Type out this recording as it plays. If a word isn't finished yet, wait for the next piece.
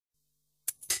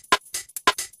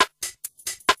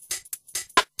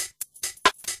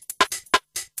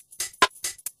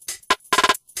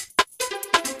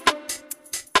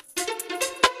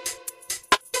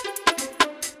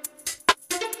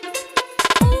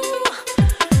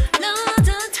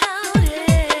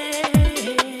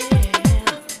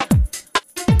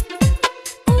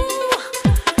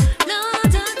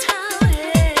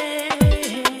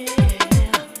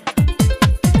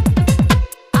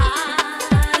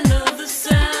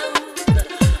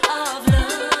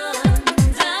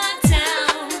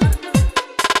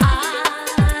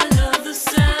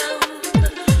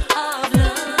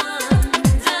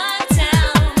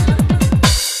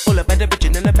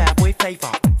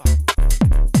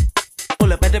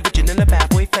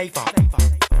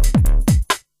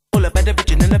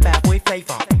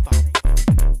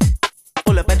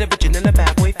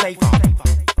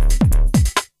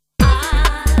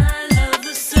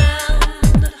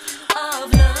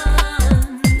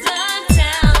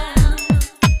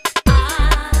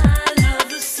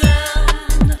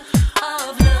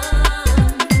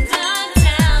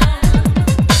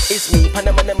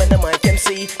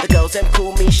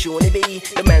Shauny B.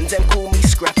 The mans them call me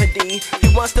Scrapper D.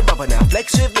 Who wants to bubble now?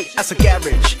 Flex with me. That's a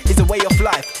garage. It's a way of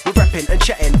life. We're rapping and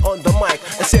chatting on the mic.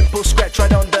 A simple scratch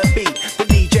right on the beat. The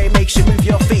DJ makes you move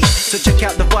your feet. So check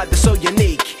out the vibe that's so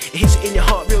unique. It hits it in your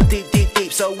heart real deep, deep,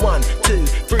 deep. So 1, 2,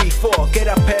 3, 4. Get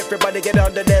up, everybody, get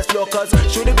on the dance floor. Cause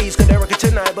Shauny B's gonna rock it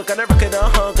tonight. We're gonna rock it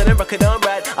on, gonna rock it on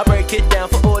right. I break it down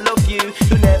for all of you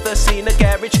who never seen a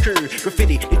garage crew.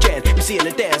 Graffiti, the jam, you see in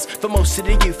the dance. For most of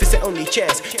the youth, it's their only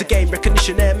chance to gain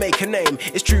recognition and make a name.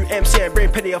 It's true MC and bring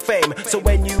plenty of fame. So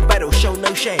when you battle, show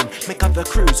no shame. Make other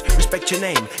crews respect your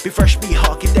name. Be fresh, be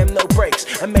hard, give them no breaks,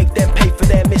 and make them pay for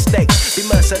their mistakes. Be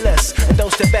merciless and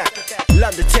don't step back.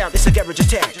 London town, it's a garage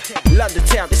attack. London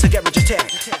town, it's a garage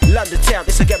attack. London town,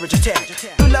 it's a garage attack.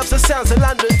 Who loves the sounds of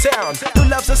London town? Who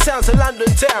loves the sounds of London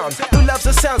town? Who loves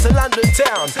the sounds of London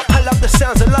town? I love the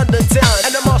sounds of London town.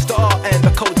 And the master art and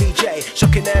the cold DJ,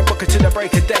 shocking and rocking to the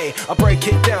break of day. I break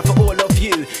it down for all of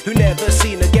you who never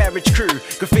seen a garage crew.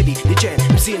 Graffiti, the jam,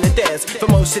 MC and the dance. For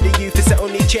most of the youth, it's their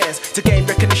only chance to gain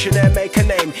recognition and make a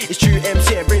name. It's true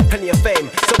MC and bring plenty of fame.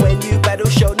 So when you battle,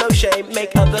 show no shame.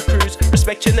 Make other crews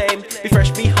respect your name. Be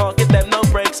fresh, be hard, give them no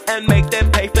breaks, and make them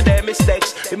pay for their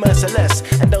mistakes. Be merciless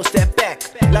and don't step back.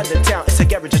 London town, it's a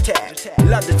garage attack.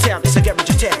 London town, it's a garage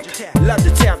attack.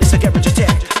 London town, it's a garage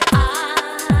attack.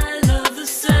 I love the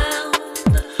sound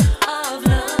of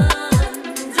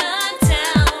London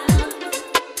town.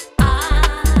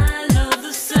 I love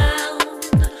the sound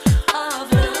of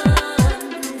London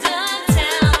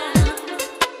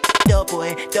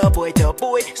town. Da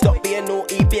boy, stop being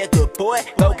naughty, be a good boy.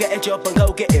 Go get a job and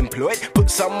go get employed. Put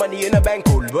some money in a bank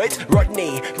called Lloyd's.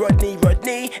 Rodney,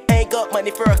 ain't got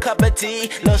money for a cup of tea.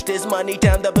 Lost his money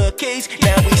down the bookies.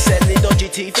 Now we selling dodgy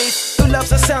TVs. Who loves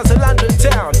the sounds of London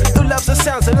town? Who loves the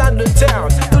sounds of London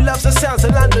town? Who loves the sounds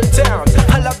of London town?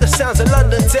 I love the sounds of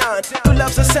London town. Who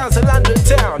loves the sounds of London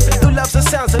town? Who loves the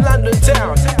sounds of London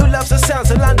town? Who loves the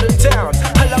sounds of London town?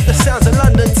 I love the sounds of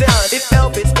London town. If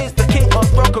Elvis is the king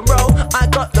of rock and roll, I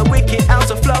got the wicked out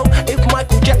of flow. If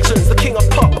Michael Jackson's the king of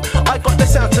pop, I got the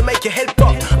sound to make your head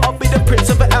pop. I'll be the prince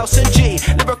of a house and G.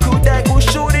 Lyrical dangle,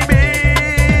 Shauny B.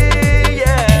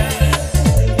 Yeah.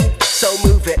 So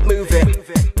move it.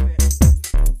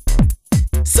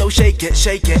 So shake it.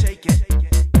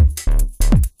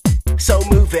 So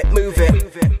move it.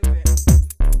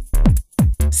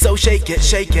 So shake it.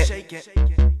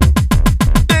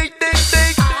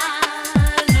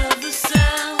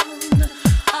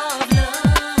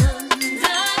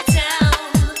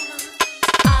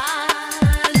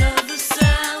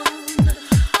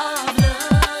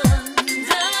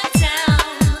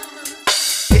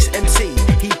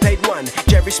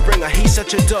 Springer, he's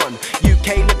such a don.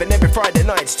 UK living every Friday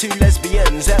nights. 2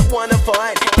 lesbians that wanna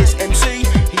fight. This MC,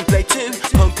 he played 2,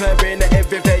 conquering at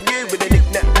every venue with a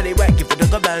knick-knack paddywhack, give it a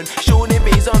go-bone. Shauny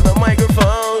B's on the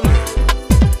microphone.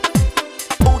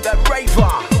 All that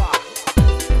raver,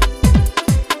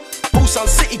 all Sun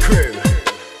City crew.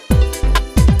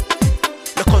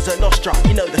 La Cosa Nostra,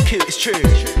 you know the coup is true.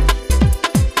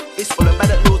 It's all about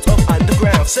the lords of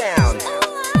underground sound.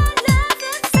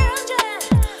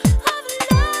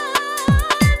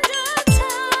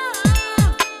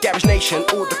 Garage Nation,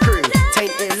 all the crew,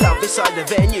 tainting love inside the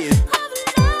venue.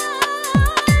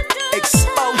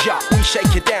 Exposure, we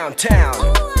shake it downtown.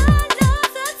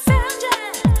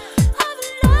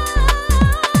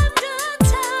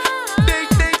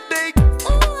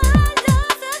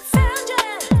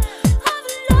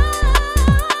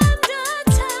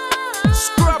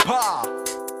 Scrapper.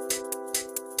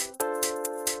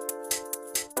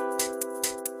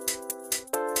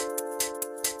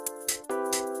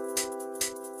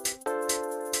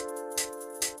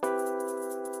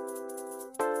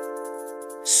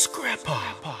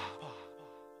 Scrapper.